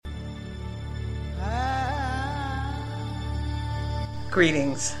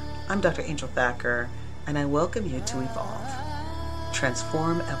Greetings, I'm Dr. Angel Thacker, and I welcome you to Evolve,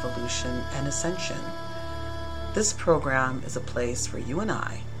 Transform, Evolution, and Ascension. This program is a place where you and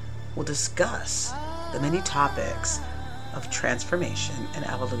I will discuss the many topics of transformation and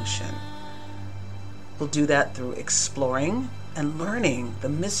evolution. We'll do that through exploring and learning the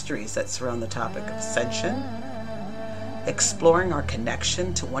mysteries that surround the topic of ascension, exploring our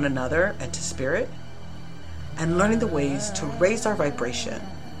connection to one another and to spirit, and learning the ways to raise our vibration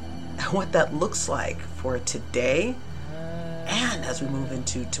and what that looks like for today and as we move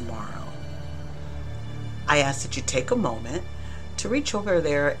into tomorrow. I ask that you take a moment to reach over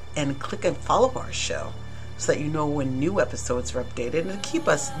there and click and follow our show so that you know when new episodes are updated and to keep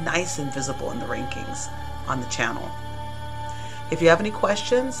us nice and visible in the rankings on the channel. If you have any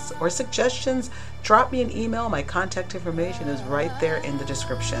questions or suggestions, drop me an email. My contact information is right there in the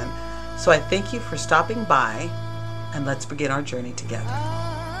description. So I thank you for stopping by, and let's begin our journey together.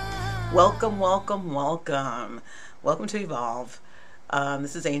 Welcome, welcome, welcome. Welcome to Evolve.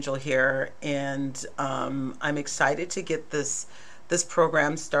 This is Angel here, and I'm excited to get this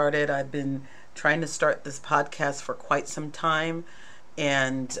program started. I've been trying to start this podcast for quite some time,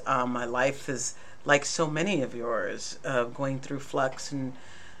 and my life is like so many of yours, going through flux and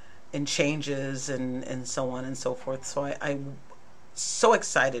changes and so on and so forth. So I'm so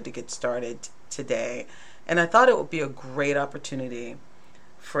excited to get started today, and I thought it would be a great opportunity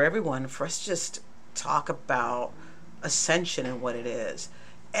for everyone for us to just talk about ascension and what it is.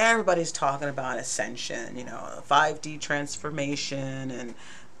 Everybody's talking about ascension, 5D transformation and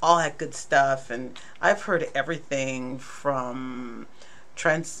all that good stuff, and I've heard everything from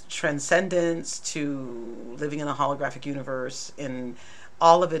transcendence to living in a holographic universe, and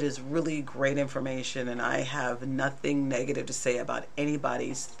all of it is really great information, and I have nothing negative to say about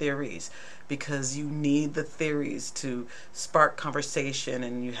anybody's theories, because you need the theories to spark conversation,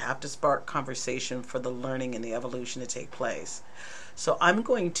 and you have to spark conversation for the learning and the evolution to take place. So I'm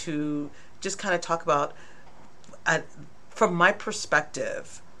going to just kind of talk about, from my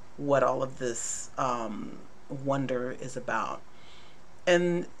perspective, what all of this wonder is about.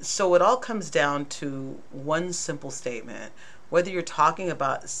 And so it all comes down to one simple statement. Whether you're talking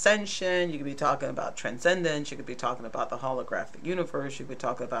about ascension, you could be talking about transcendence, you could be talking about the holographic universe, you could be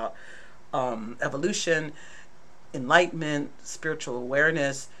talking about evolution, enlightenment, spiritual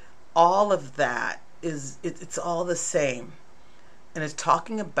awareness. All of that it's all the same. And it's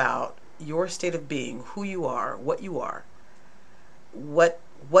talking about your state of being, who you are, what you are, what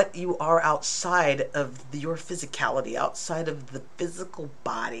you are outside of your physicality, outside of the physical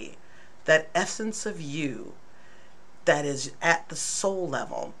body, that essence of you that is at the soul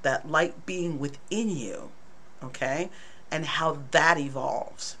level, that light being within you, okay? And how that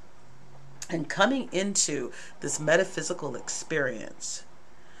evolves. And coming into this metaphysical experience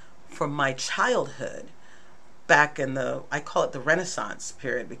from my childhood, back in I call it the Renaissance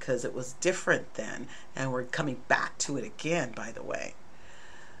period, because it was different then, and we're coming back to it again, by the way.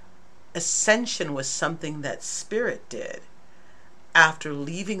 Ascension was something that spirit did after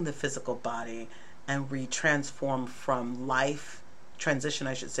leaving the physical body and retransform from life, transition,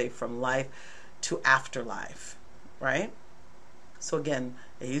 I should say, from life to afterlife, right? So again,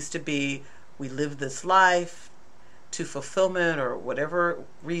 it used to be we lived this life to fulfillment or whatever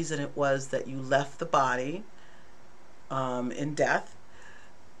reason it was that you left the body in death,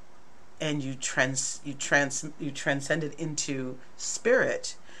 and you transcended into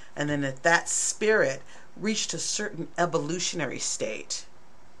spirit, and then if that spirit reached a certain evolutionary state,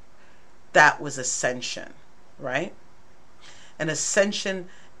 that was ascension, right? And ascension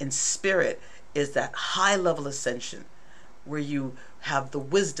in spirit is that high level ascension where you have the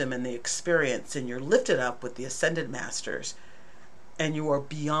wisdom and the experience, and you're lifted up with the ascended masters, and you are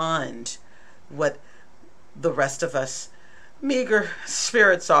beyond what the rest of us meager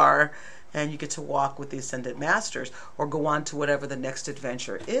spirits are, and you get to walk with the ascended masters or go on to whatever the next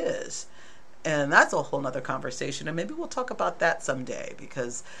adventure is. And that's a whole nother conversation, and maybe we'll talk about that someday,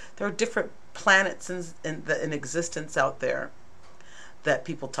 because there are different planets in existence out there that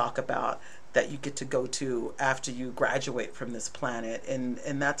people talk about that you get to go to after you graduate from this planet, and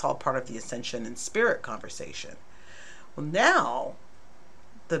that's all part of the ascension and spirit conversation. Well, now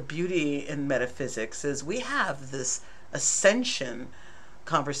the beauty in metaphysics is we have this ascension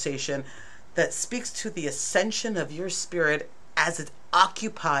conversation that speaks to the ascension of your spirit as it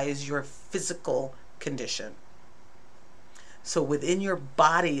occupies your physical condition. So within your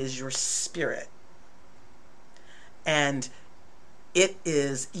body is your spirit, and it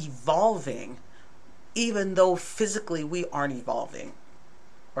is evolving, even though physically we aren't evolving,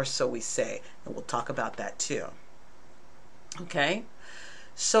 or so we say, and we'll talk about that too. Okay,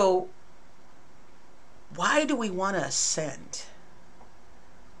 So why do we want to ascend?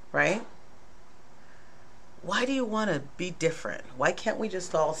 Right? Why do you want to be different? Why can't we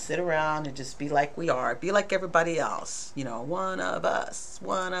just all sit around and just be like we are? Be like everybody else. You know, one of us,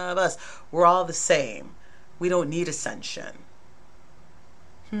 one of us. We're all the same. We don't need ascension.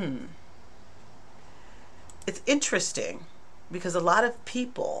 It's interesting because a lot of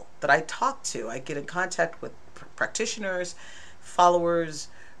people that I talk to, I get in contact with practitioners, followers,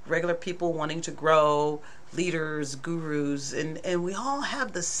 regular people wanting to grow, leaders, gurus, and we all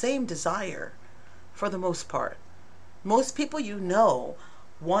have the same desire for the most part. Most people you know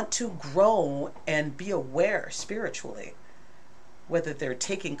want to grow and be aware spiritually. Whether they're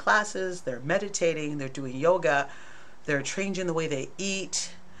taking classes, they're meditating, they're doing yoga, they're changing the way they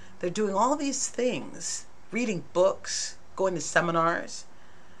eat, they're doing all these things, reading books, going to seminars,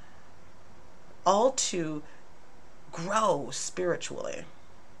 all to grow spiritually.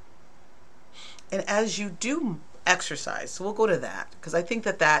 And as you do exercise, so we'll go to that, because I think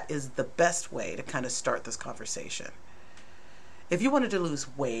that that is the best way to kind of start this conversation. If you wanted to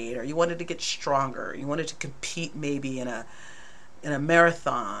lose weight, or you wanted to get stronger, you wanted to compete maybe in a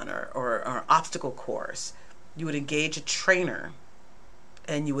marathon or an obstacle course, you would engage a trainer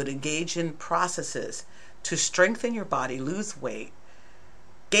and you would engage in processes to strengthen your body, lose weight,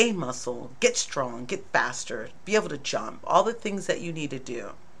 gain muscle, get strong, get faster, be able to jump, all the things that you need to do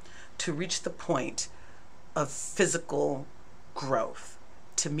to reach the point of physical growth,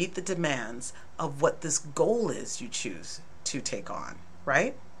 to meet the demands of what this goal is you choose to take on,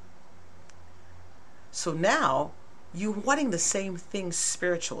 right? So now you're wanting the same thing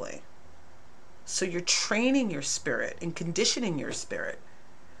spiritually. So you're training your spirit and conditioning your spirit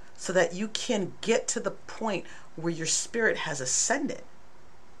so that you can get to the point where your spirit has ascended.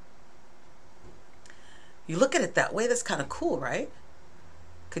 You look at it that way, that's kind of cool, right?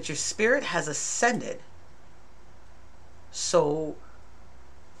 Because your spirit has ascended. So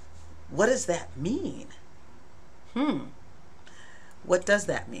what does that mean? What does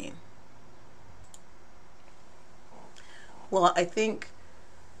that mean? Well, I think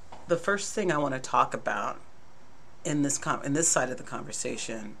the first thing I want to talk about in this side of the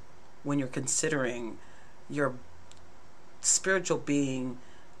conversation, when you're considering your spiritual being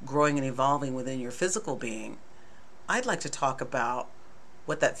growing and evolving within your physical being, I'd like to talk about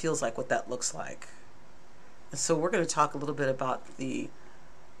what that feels like, what that looks like. And so we're going to talk a little bit about the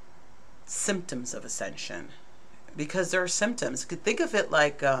symptoms of ascension, because there are symptoms. You could think of it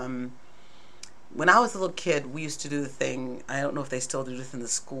like when I was a little kid, we used to do the thing, I don't know if they still do this in the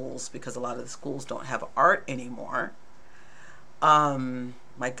schools because a lot of the schools don't have art anymore.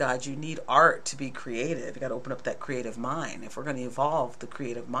 My God, you need art to be creative. You got to open up that creative mind. If we're going to evolve, the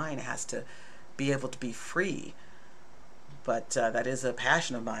creative mind has to be able to be free. But that is a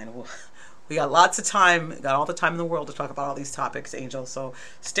passion of mine. We got lots of time, got all the time in the world to talk about all these topics, Angel. So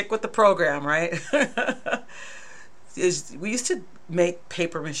stick with the program, right? We used to make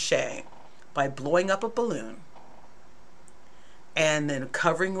paper mache by blowing up a balloon and then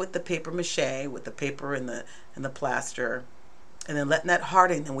covering with the paper mache, with the paper and the plaster, and then letting that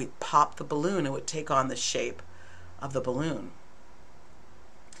harden. Then we'd pop the balloon. It would take on the shape of the balloon.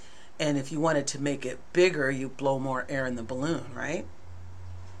 And if you wanted to make it bigger, you blow more air in the balloon, right?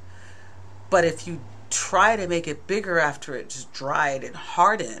 But if you try to make it bigger after it's dried and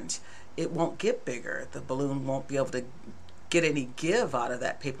hardened, it won't get bigger. The balloon won't be able to get any give out of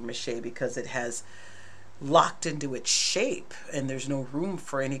that paper mache because it has locked into its shape, and there's no room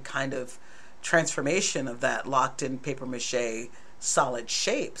for any kind of transformation of that locked in paper mache solid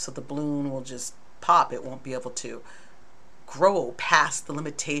shape. So the balloon will just pop. It won't be able to grow past the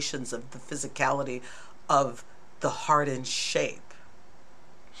limitations of the physicality of the hardened shape.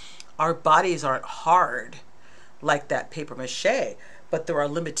 Our bodies aren't hard like that paper mache, but there are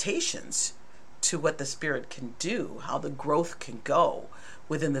limitations to what the spirit can do, how the growth can go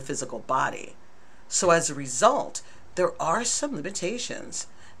within the physical body. So as a result, there are some limitations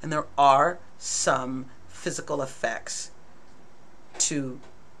and there are some physical effects to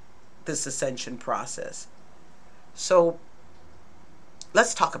this ascension process. So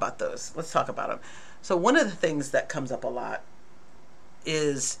let's talk about those. Let's talk about them. So one of the things that comes up a lot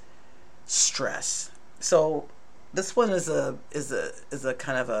is stress. So this one is a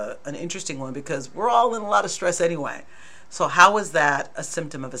kind of an interesting one because we're all in a lot of stress anyway. So how is that a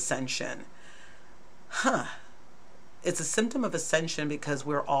symptom of ascension? It's a symptom of ascension because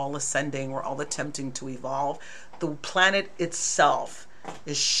we're all ascending. We're all attempting to evolve. The planet itself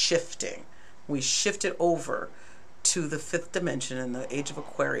is shifting. We shifted over to the fifth dimension in the age of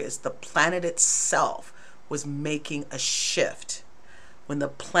Aquarius. The planet itself was making a shift, When the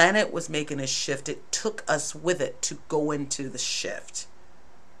planet was making a shift, it took us with it to go into the shift,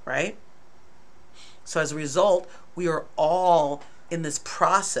 right? So as a result, we are all in this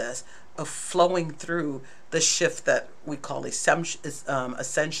process of flowing through the shift that we call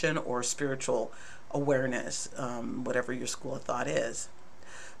ascension or spiritual awareness, whatever your school of thought is.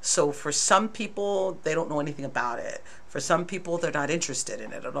 So for some people, they don't know anything about it. For some people, they're not interested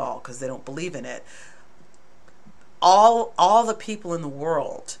in it at all because they don't believe in it. All the people in the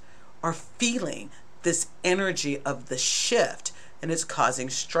world are feeling this energy of the shift, and it's causing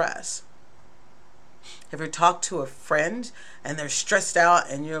stress. Have you talked to a friend and they're stressed out,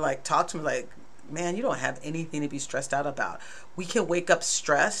 and you're like, talk to them like, man, you don't have anything to be stressed out about. We can wake up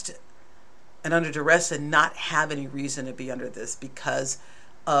stressed and under duress and not have any reason to be under this because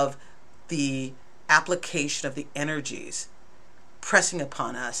of the application of the energies pressing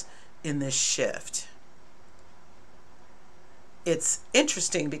upon us in this shift. It's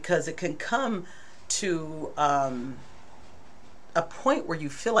interesting because it can come to a point where you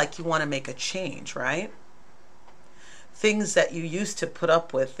feel like you want to make a change, right? Things that you used to put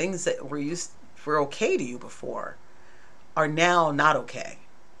up with, things that were okay to you before, are now not okay.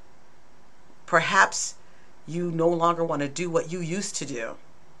 Perhaps you no longer want to do what you used to do.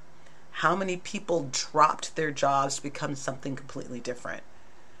 How many people dropped their jobs to become something completely different?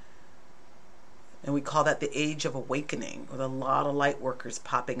 And we call that the age of awakening, with a lot of light workers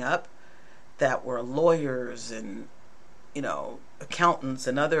popping up that were lawyers and, accountants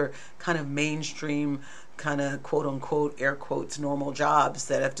and other kind of mainstream kind of quote unquote, air quotes, normal jobs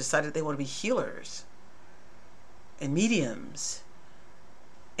that have decided they want to be healers and mediums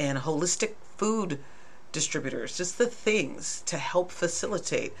and holistic food distributors, just the things to help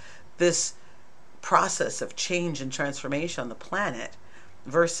facilitate this process of change and transformation on the planet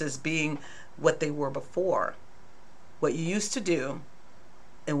versus being what they were before. What you used to do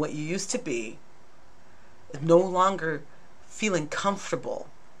and what you used to be is no longer feeling comfortable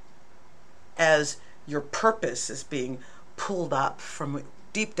as your purpose is being pulled up from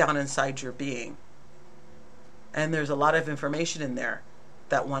deep down inside your being. And there's a lot of information in there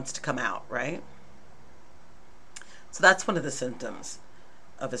that wants to come out, right? So that's one of the symptoms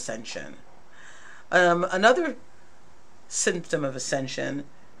of ascension. Another symptom of ascension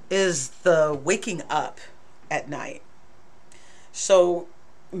is the waking up at night. So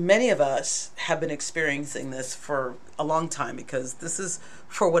many of us have been experiencing this for a long time because this is,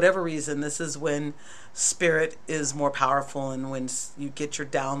 for whatever reason, this is when spirit is more powerful and when you get your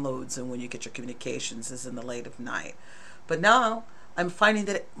downloads and when you get your communications is in the late of night. But now I'm finding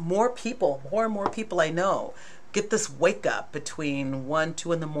that more and more people I know get this wake up between 1,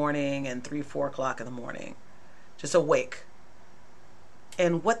 2 in the morning and 3, 4 o'clock in the morning. Just awake.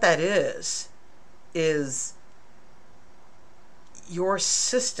 And what that is your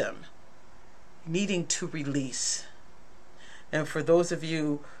system needing to release. And for those of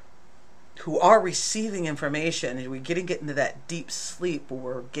you who are receiving information and we're getting into that deep sleep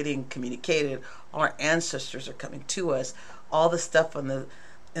where we're getting communicated, our ancestors are coming to us, all the stuff in the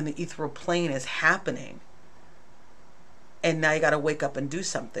ethereal plane is happening. And now you got to wake up and do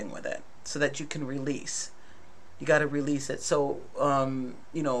something with it so that you can release. You got to release it. So,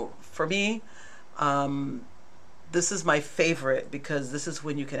 for me, this is my favorite because this is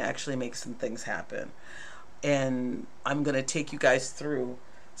when you can actually make some things happen. And I'm going to take you guys through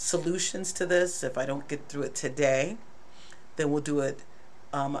solutions to this. If I don't get through it today, then we'll do it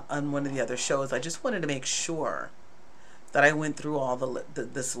on one of the other shows. I just wanted to make sure that I went through all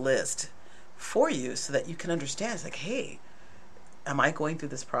this list for you so that you can understand. It's like, hey, am I going through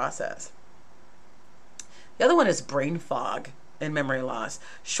this process? The other one is brain fog and memory loss.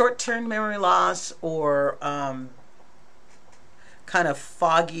 Short-term memory loss or kind of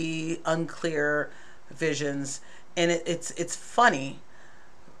foggy, unclear visions. And it's funny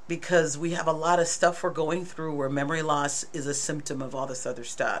because we have a lot of stuff we're going through where memory loss is a symptom of all this other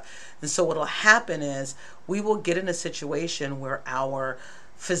stuff. And so what will happen is we will get in a situation where our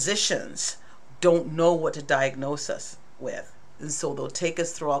physicians don't know what to diagnose us with. And so they'll take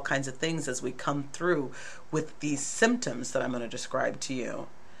us through all kinds of things as we come through with these symptoms that I'm going to describe to you.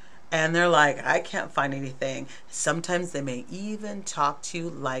 And they're like, I can't find anything. Sometimes they may even talk to you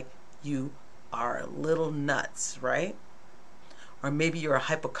like you are a little nuts, right? Or maybe you're a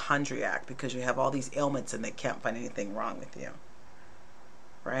hypochondriac because you have all these ailments and they can't find anything wrong with you,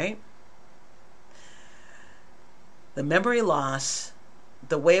 right? The memory loss,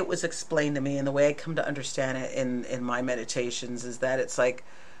 the way it was explained to me and the way I come to understand it in my meditations is that it's like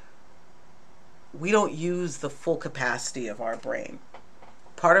we don't use the full capacity of our brain.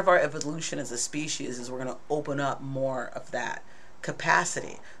 Part of our evolution as a species is we're going to open up more of that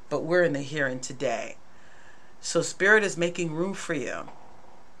capacity, but we're in the here and today. So Spirit is making room for you.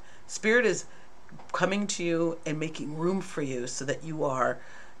 Spirit is coming to you and making room for you so that you are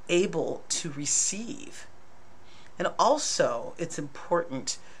able to receive. And also, it's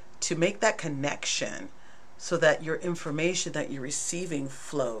important to make that connection so that your information that you're receiving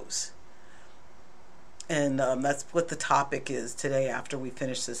flows. And that's what the topic is today after we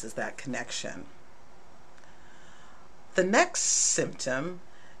finish this, is that connection. The next symptom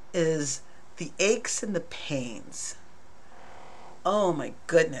is the aches and the pains. Oh my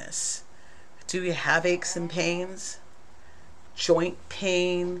goodness. Do you have aches and pains? Joint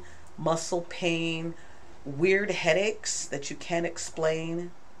pain, muscle pain, weird headaches that you can't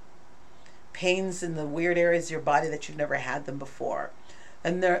explain, pains in the weird areas of your body that you've never had them before.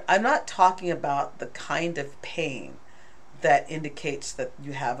 And I'm not talking about the kind of pain that indicates that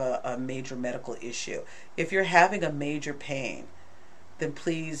you have a major medical issue. If you're having a major pain, then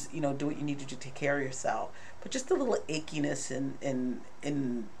please, do what you need to do to take care of yourself. But just a little achiness in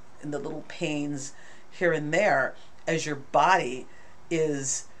the little pains here and there as your body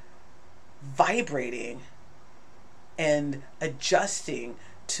is vibrating and adjusting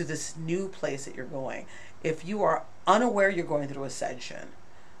to this new place that you're going. If you are unaware you're going through Ascension,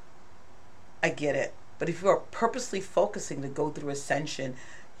 I get it. But if you are purposely focusing to go through Ascension,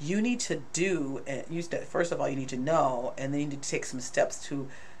 you need to first of all, you need to know, and then you need to take some steps to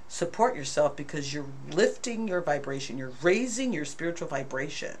support yourself, because you're lifting your vibration. You're raising your spiritual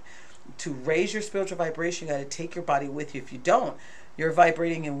vibration. To raise your spiritual vibration, you got to take your body with you. If you don't, you're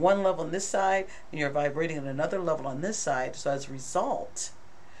vibrating in one level on this side, and you're vibrating in another level on this side. So as a result,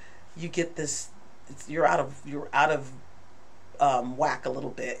 you get this. You're out of whack a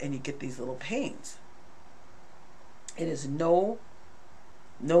little bit, and you get these little pains. It is no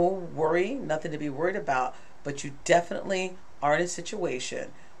worry, nothing to be worried about. But you definitely are in a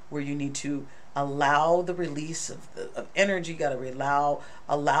situation where you need to allow the release of energy. You got to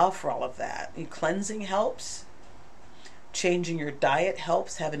allow for all of that. And cleansing helps. Changing your diet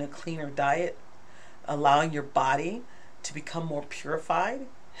helps. Having a cleaner diet, allowing your body to become more purified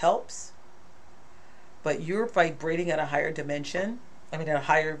helps. But you're vibrating at a higher dimension. At a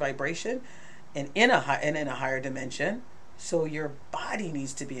higher vibration, and in a higher dimension. So your body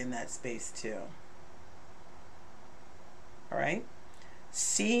needs to be in that space too. All right.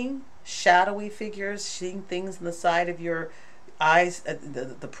 Seeing shadowy figures, seeing things in the side of your eyes,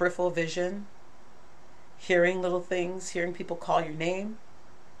 the peripheral vision, hearing little things, hearing people call your name,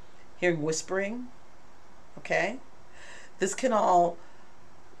 hearing whispering. Okay, this can all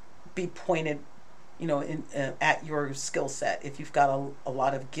be pointed, at your skill set. If you've got a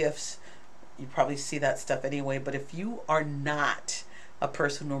lot of gifts, you probably see that stuff anyway. But if you are not a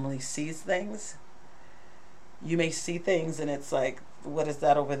person who normally sees things, you may see things and it's like, what is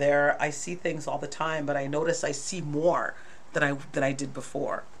that over there? I see things all the time, but I notice I see more than I did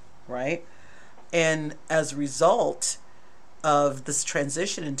before, right? And as a result of this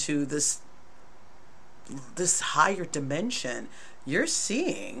transition into this higher dimension, you're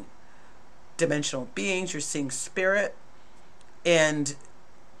seeing dimensional beings, you're seeing spirit, and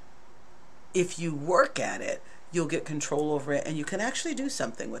if you work at it, you'll get control over it, and you can actually do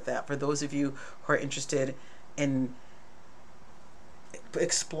something with that. For those of you who are interested in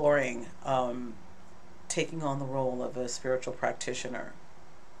exploring taking on the role of a spiritual practitioner.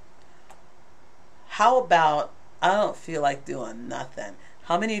 How about, I don't feel like doing nothing?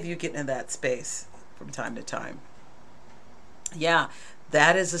 How many of you get into that space from time to time? Yeah,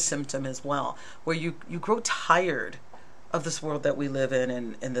 that is a symptom as well, where you grow tired of this world that we live in,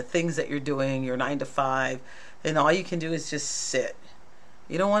 and the things that you're doing, your 9 to 5, and all you can do is just sit.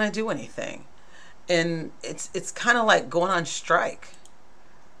 You don't want to do anything. And it's kind of like going on strike.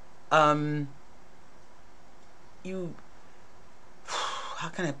 How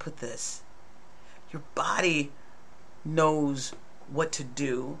can I put this? Your body knows what to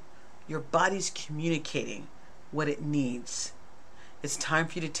do. Your body's communicating what it needs. It's time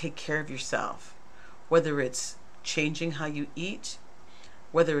for you to take care of yourself. Whether it's changing how you eat,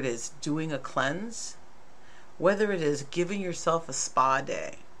 whether it is doing a cleanse, whether it is giving yourself a spa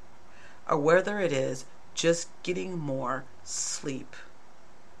day, or whether it is just getting more sleep.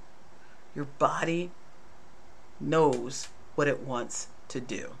 Your body knows what it wants to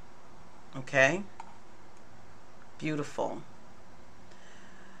do. Okay? Beautiful.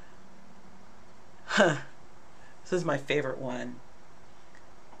 This is my favorite one.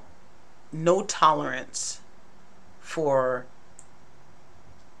 No tolerance for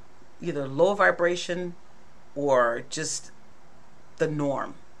either low vibration or just the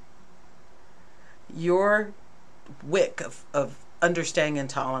norm. Your wick of understanding and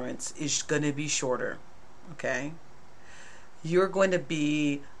tolerance is going to be shorter, okay? You're going to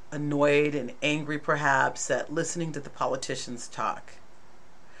be annoyed and angry perhaps at listening to the politicians talk.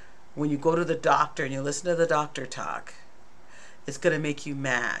 When you go to the doctor and you listen to the doctor talk, it's going to make you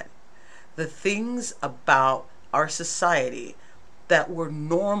mad. The things about our society that were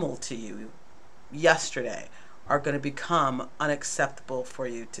normal to you yesterday are going to become unacceptable for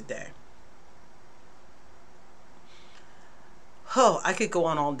you today. Oh, I could go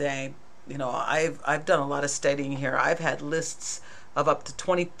on all day. You know, I've done a lot of studying here. I've had lists of up to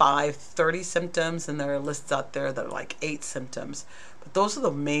 25, 30 symptoms, and there are lists out there that are like 8 symptoms. But those are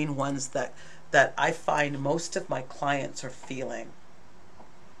the main ones that I find most of my clients are feeling.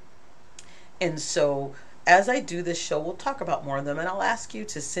 And so as I do this show, we'll talk about more of them, and I'll ask you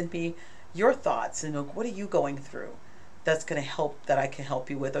to send me your thoughts and what are you going through that's going to help, that I can help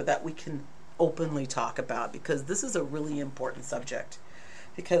you with, or that we can openly talk about, because this is a really important subject.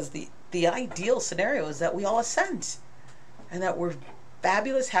 Because the ideal scenario is that we all ascend and that we're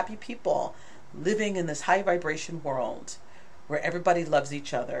fabulous, happy people living in this high vibration world where everybody loves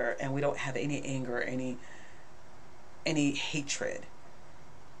each other and we don't have any anger, any hatred.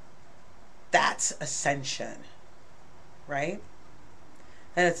 That's ascension, right?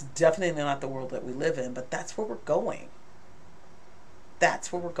 And it's definitely not the world that we live in, but that's where we're going.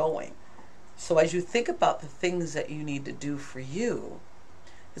 That's where we're going. So as you think about the things that you need to do for you,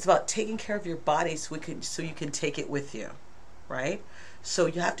 it's about taking care of your body so you can take it with you, right? So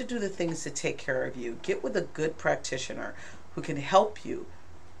you have to do the things to take care of you. Get with a good practitioner who can help you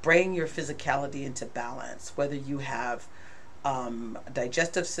bring your physicality into balance, whether you have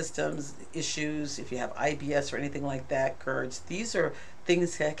digestive systems issues, if you have IBS or anything like that, GERDs. These are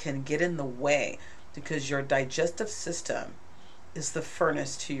things that can get in the way because your digestive system is the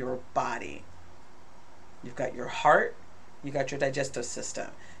furnace to your body. You've got your heart, you got your digestive system.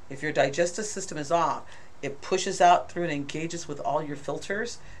 If your digestive system is off, it pushes out through and engages with all your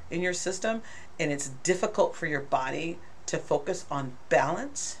filters in your system, and it's difficult for your body to focus on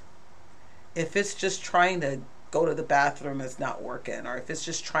balance. If it's just trying to go to the bathroom, it's not working, or if it's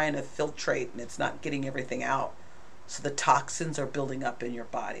just trying to filtrate and it's not getting everything out, so the toxins are building up in your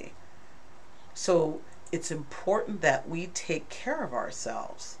body. So it's important that we take care of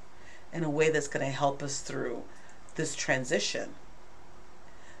ourselves in a way that's going to help us through this transition.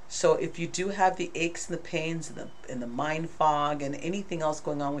 So if you do have the aches and the pains and the mind fog and anything else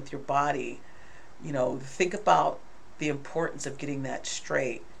going on with your body, you know, think about the importance of getting that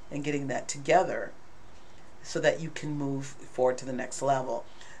straight and getting that together so that you can move forward to the next level.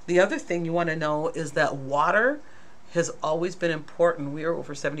 The other thing you want to know is that water has always been important. We are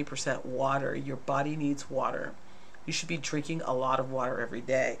over 70% water. Your body needs water. You should be drinking a lot of water every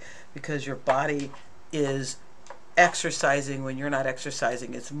day because your body is exercising when you're not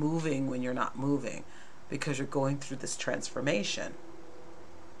exercising. It's moving when you're not moving because you're going through this transformation.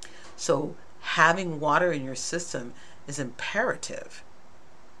 So having water in your system is imperative.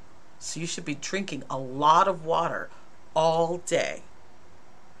 So you should be drinking a lot of water all day.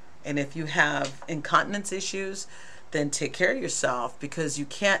 And if you have incontinence issues, then take care of yourself, because you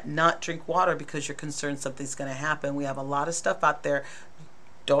can't not drink water because you're concerned something's going to happen. We have a lot of stuff out there.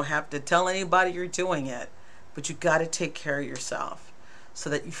 Don't have to tell anybody you're doing it, but you got to take care of yourself so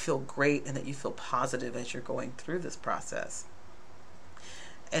that you feel great and that you feel positive as you're going through this process.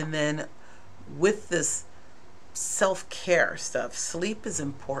 And then with this self-care stuff, sleep is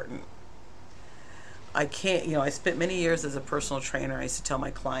important. I spent many years as a personal trainer. I used to tell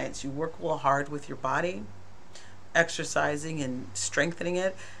my clients, you work real hard with your body, exercising and strengthening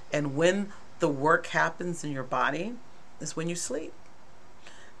it, and when the work happens in your body is when you sleep.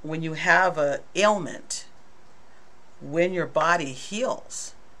 When you have an ailment, when your body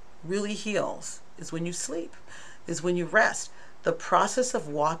heals, really heals, is when you sleep, is when you rest. The process of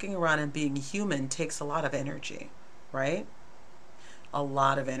walking around and being human takes a lot of energy, right? A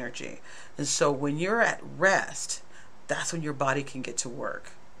lot of energy. And so when you're at rest, that's when your body can get to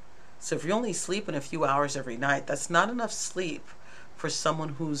work. So if you're only sleeping a few hours every night, that's not enough sleep for someone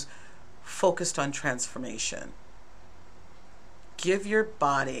who's focused on transformation. Give your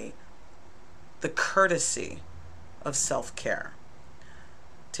body the courtesy of self-care.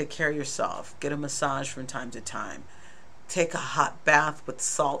 Take care of yourself. Get a massage from time to time. Take a hot bath with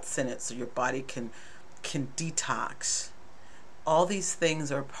salts in it so your body can detox. All these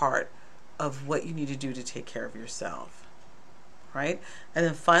things are part of what you need to do to take care of yourself. Right? And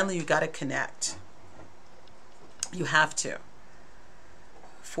then finally, you got to connect. You have to.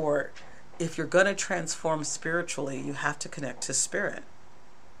 For if you're going to transform spiritually, you have to connect to spirit.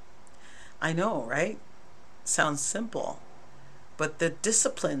 I know, right? Sounds simple. But the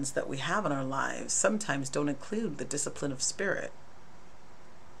disciplines that we have in our lives sometimes don't include the discipline of spirit,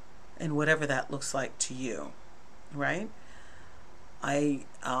 and whatever that looks like to you, right? I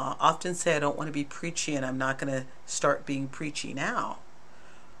often say I don't want to be preachy, and I'm not going to start being preachy now.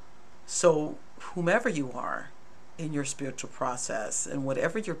 So whomever you are in your spiritual process and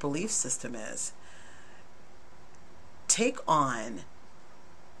whatever your belief system is, take on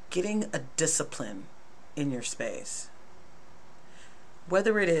getting a discipline in your space.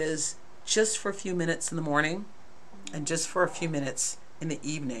 Whether it is just for a few minutes in the morning and just for a few minutes in the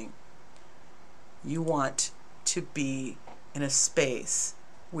evening, you want to be in a space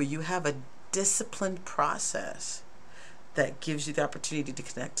where you have a disciplined process that gives you the opportunity to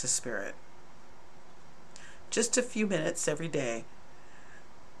connect to spirit. Just a few minutes every day.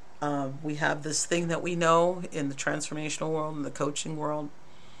 We have this thing that we know in the transformational world, in the coaching world.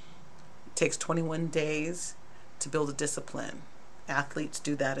 It takes 21 days to build a discipline. Athletes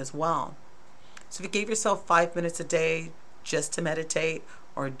do that as well. So if you gave yourself 5 minutes a day just to meditate,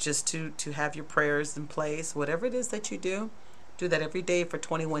 or just to have your prayers in place, whatever it is that you do that every day for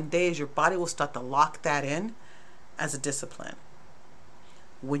 21 days, your body will start to lock that in as a discipline.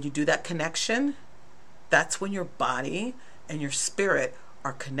 When you do that connection, that's when your body and your spirit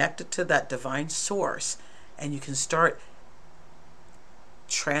are connected to that divine source, and you can start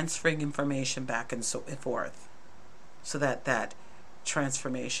transferring information back and so forth, so that that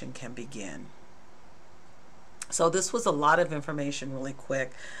transformation can begin. So this was a lot of information really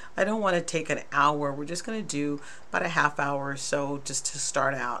quick. I don't want to take an hour. We're just going to do about a half hour or so just to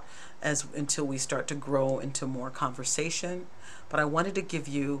start out until we start to grow into more conversation. But I wanted to give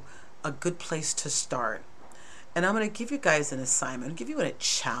you a good place to start. And I'm going to give you guys an assignment, give you a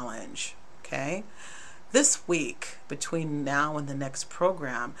challenge, okay? This week, between now and the next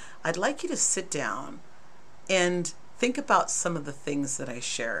program, I'd like you to sit down and think about some of the things that I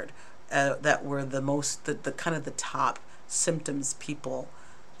shared. That were the kind of the top symptoms people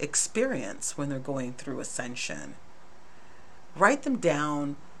experience when they're going through Ascension. Write them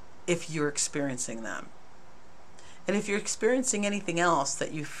down if you're experiencing them. And if you're experiencing anything else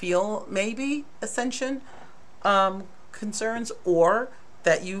that you feel maybe Ascension concerns, or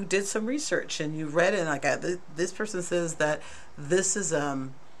that you did some research and you read it, like this person says that this is a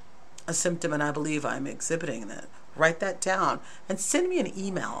symptom and I believe I'm exhibiting that. Write that down and send me an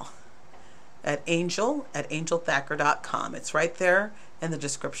email at angel@angelthacker.com. It's right there in the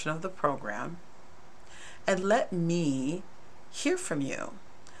description of the program. And let me hear from you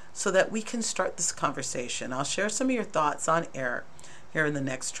so that we can start this conversation. I'll share some of your thoughts on air here in the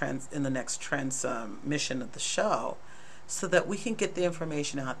next transmission of the show, so that we can get the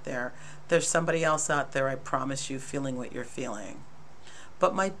information out there. There's somebody else out there, I promise you, feeling what you're feeling.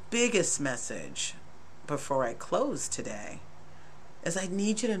 But my biggest message before I close today is I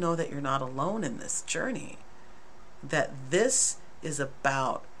need you to know that you're not alone in this journey, that this is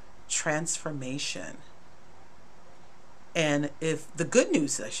about transformation. And if the good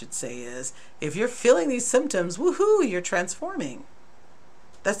news, I should say, is if you're feeling these symptoms, woohoo, you're transforming.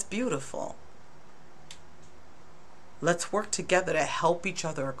 That's beautiful. Let's work together to help each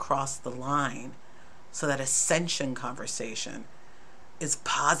other across the line so that Ascension conversation is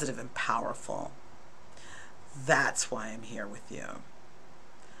positive and powerful. That's why I'm here with you.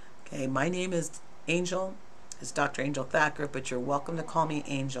 Okay, my name is Angel. It's Dr. Angel Thacker, but you're welcome to call me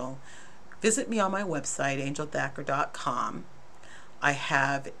Angel. Visit me on my website, angelthacker.com. I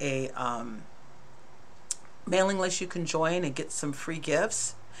have a mailing list you can join and get some free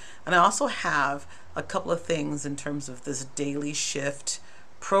gifts. And I also have a couple of things in terms of this daily shift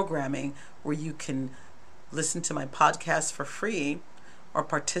programming where you can listen to my podcast for free or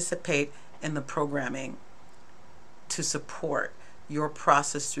participate in the programming to support your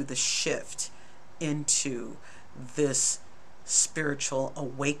process through the shift into this spiritual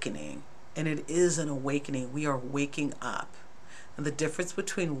awakening. And it is an awakening. We are waking up. And the difference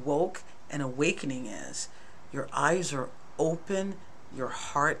between woke and awakening is your eyes are open, your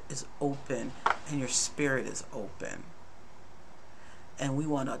heart is open, and your spirit is open. And we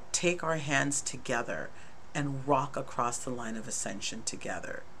want to take our hands together and rock across the line of Ascension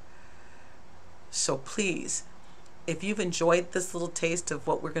together. So please, if you've enjoyed this little taste of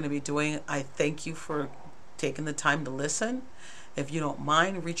what we're going to be doing, I thank you for taking the time to listen. If you don't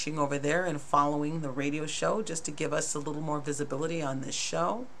mind reaching over there and following the radio show just to give us a little more visibility on this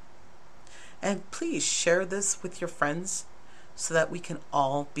show. And please share this with your friends so that we can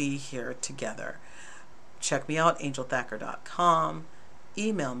all be here together. Check me out, angelthacker.com.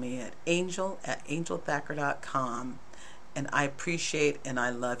 Email me at angel@angelthacker.com. And I appreciate and I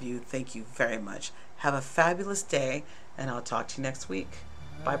love you. Thank you very much. Have a fabulous day and I'll talk to you next week.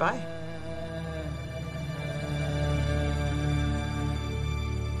 Bye bye.